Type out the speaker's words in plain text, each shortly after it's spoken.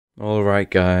Alright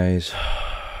guys,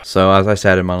 so as I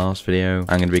said in my last video,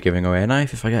 I'm going to be giving away a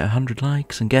knife if I get 100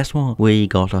 likes, and guess what? We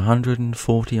got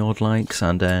 140 odd likes,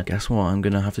 and guess what? I'm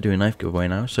going to have to do a knife giveaway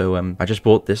now. So I just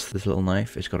bought this little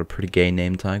knife. It's got a pretty gay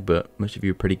name tag, but most of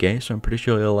you are pretty gay, so I'm pretty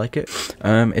sure you'll like it.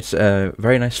 It's a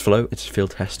very nice float, it's field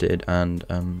tested, and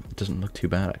it doesn't look too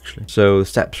bad actually. So the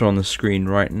steps are on the screen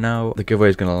right now. The giveaway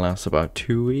is going to last about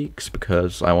 2 weeks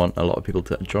because I want a lot of people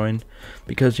to join,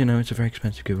 because you know it's a very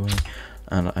expensive giveaway.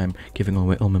 And I'm giving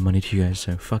away all my money to you guys,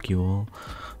 so fuck you all.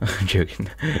 I'm joking.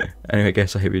 Anyway,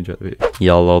 guys, I hope you enjoyed the video.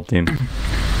 Y'all logged in.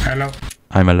 Hello.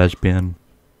 I'm a lesbian.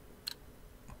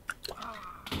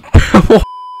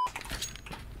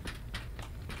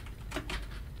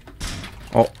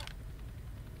 Oh.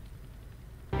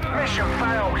 Mission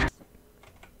failed.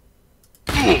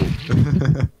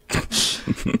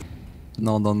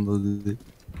 No, don't do it.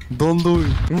 Don't do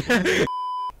it.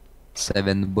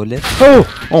 7 bullets. Oh!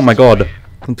 Oh my god.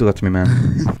 Don't do that to me, man.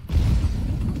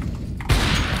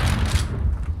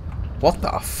 What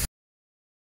the f?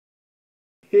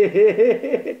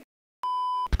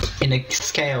 In a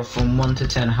scale from 1 to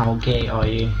 10, how gay are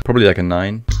you? Probably like a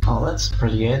 9. Oh, that's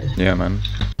pretty good. Yeah, man.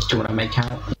 Do you want to make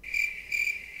out?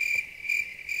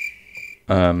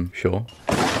 Sure.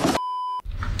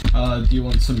 Do you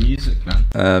want some music,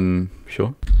 man?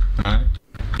 Sure. Alright.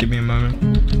 Give me a moment.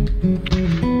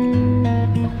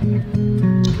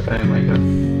 Oh my god.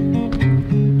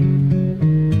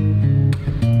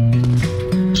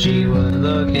 She was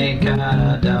looking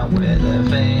kinda dumb with a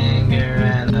finger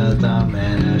and a thumb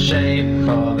in the shape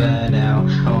of an L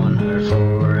on her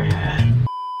forehead.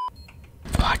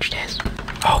 Watch this.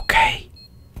 Okay.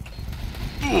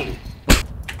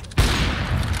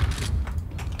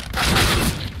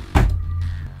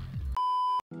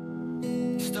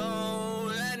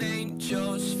 Stolen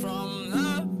angels from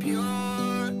the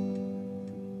pure.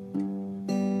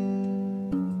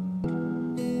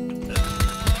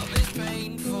 Love is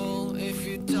painful if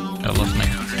you don't. I love me.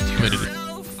 Wait a minute.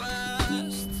 So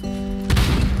fast.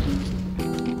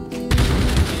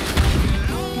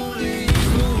 Only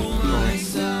fool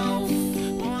myself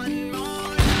one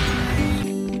more night.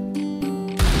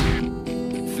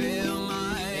 Feel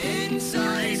my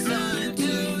insides turn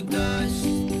to dust.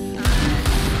 I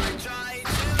try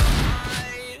to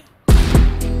hide.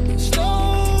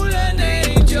 Stolen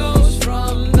angels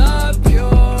from the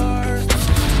pure.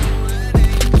 Stolen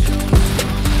angels from the pure.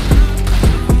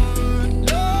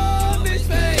 Love is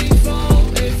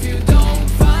painful if you don't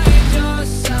find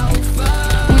yourself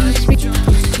first.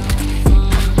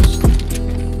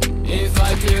 If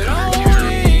I could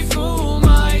only fool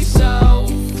myself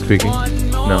Squeaky?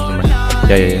 one more No, never mind.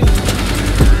 night. Yeah.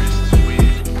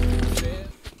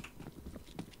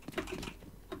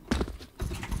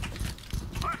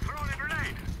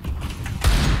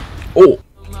 Oh!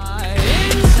 My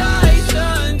insides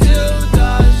turn to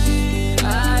dust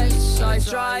as I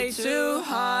try to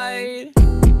hide.